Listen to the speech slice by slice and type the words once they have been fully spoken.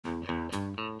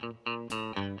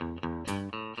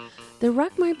The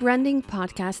Rock My Branding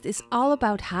podcast is all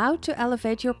about how to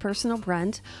elevate your personal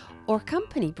brand or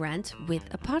company brand with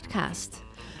a podcast.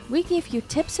 We give you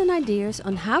tips and ideas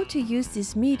on how to use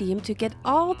this medium to get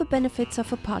all the benefits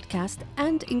of a podcast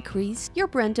and increase your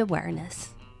brand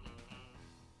awareness.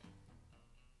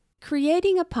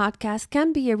 Creating a podcast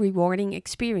can be a rewarding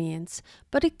experience,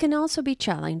 but it can also be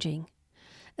challenging,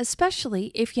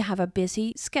 especially if you have a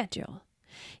busy schedule.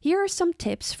 Here are some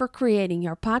tips for creating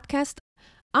your podcast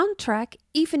on track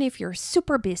even if you're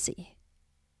super busy.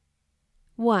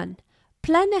 1.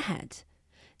 Plan ahead.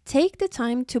 Take the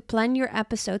time to plan your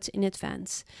episodes in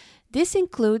advance. This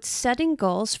includes setting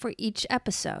goals for each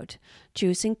episode,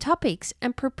 choosing topics,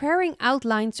 and preparing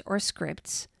outlines or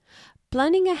scripts.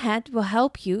 Planning ahead will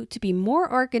help you to be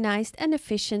more organized and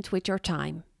efficient with your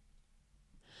time.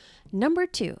 Number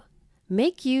 2.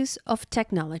 Make use of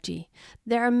technology.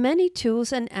 There are many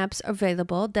tools and apps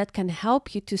available that can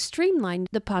help you to streamline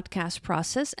the podcast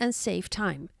process and save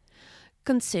time.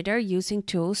 Consider using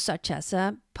tools such as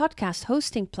a podcast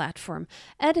hosting platform,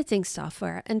 editing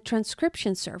software, and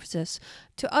transcription services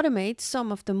to automate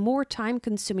some of the more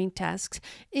time-consuming tasks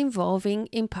involving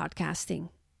in podcasting.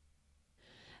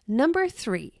 Number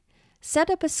 3. Set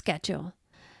up a schedule.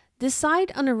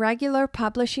 Decide on a regular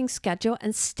publishing schedule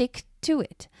and stick to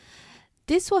it.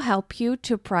 This will help you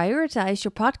to prioritize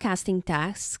your podcasting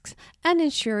tasks and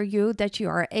ensure you that you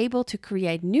are able to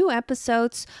create new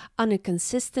episodes on a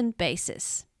consistent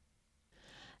basis.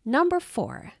 Number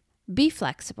 4. Be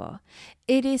flexible.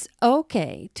 It is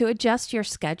okay to adjust your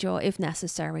schedule if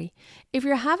necessary. If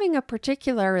you're having a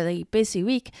particularly busy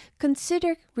week,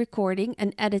 consider recording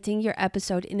and editing your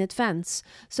episode in advance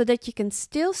so that you can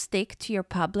still stick to your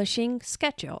publishing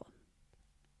schedule.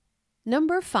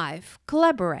 Number 5.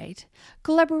 Collaborate.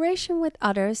 Collaboration with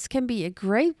others can be a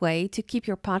great way to keep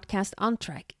your podcast on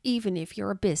track, even if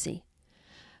you're busy.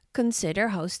 Consider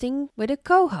hosting with a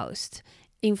co-host,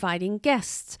 inviting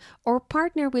guests, or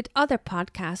partner with other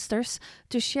podcasters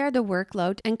to share the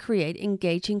workload and create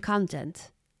engaging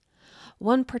content.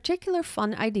 One particular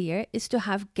fun idea is to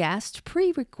have guests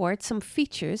pre-record some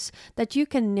features that you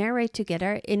can narrate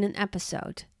together in an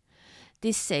episode.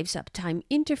 This saves up time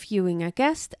interviewing a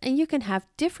guest, and you can have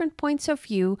different points of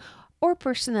view or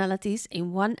personalities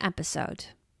in one episode.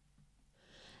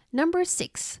 Number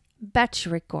 6. Batch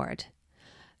record.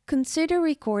 Consider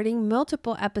recording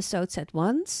multiple episodes at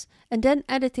once and then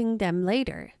editing them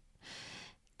later.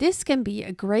 This can be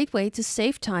a great way to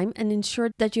save time and ensure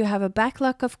that you have a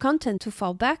backlog of content to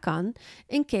fall back on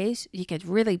in case you get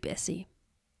really busy.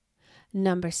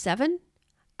 Number 7.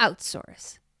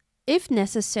 Outsource. If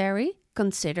necessary,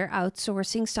 consider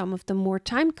outsourcing some of the more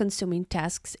time-consuming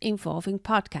tasks involving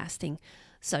podcasting,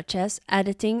 such as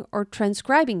editing or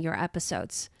transcribing your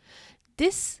episodes.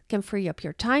 This can free up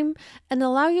your time and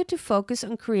allow you to focus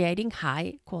on creating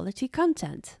high-quality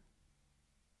content.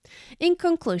 In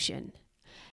conclusion,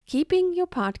 keeping your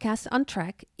podcast on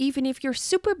track, even if you're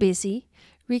super busy,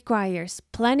 requires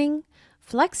planning,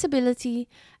 flexibility,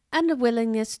 and a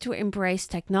willingness to embrace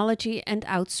technology and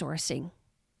outsourcing.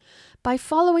 By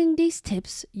following these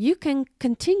tips, you can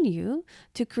continue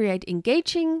to create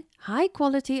engaging,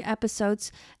 high-quality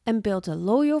episodes and build a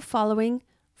loyal following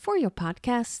for your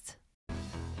podcast.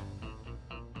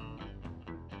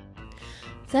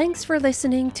 Thanks for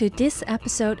listening to this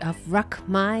episode of Rock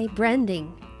My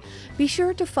Branding. Be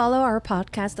sure to follow our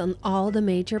podcast on all the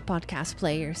major podcast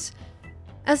players.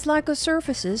 As Lago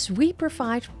Services, we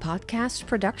provide podcast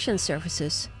production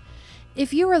services.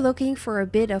 If you are looking for a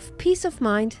bit of peace of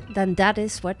mind, then that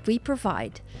is what we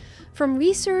provide. From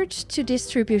research to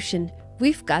distribution,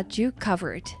 we've got you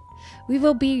covered. We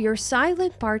will be your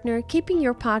silent partner, keeping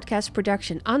your podcast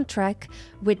production on track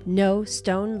with no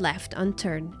stone left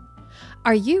unturned.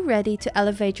 Are you ready to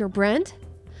elevate your brand?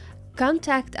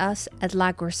 Contact us at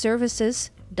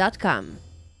lagorservices.com.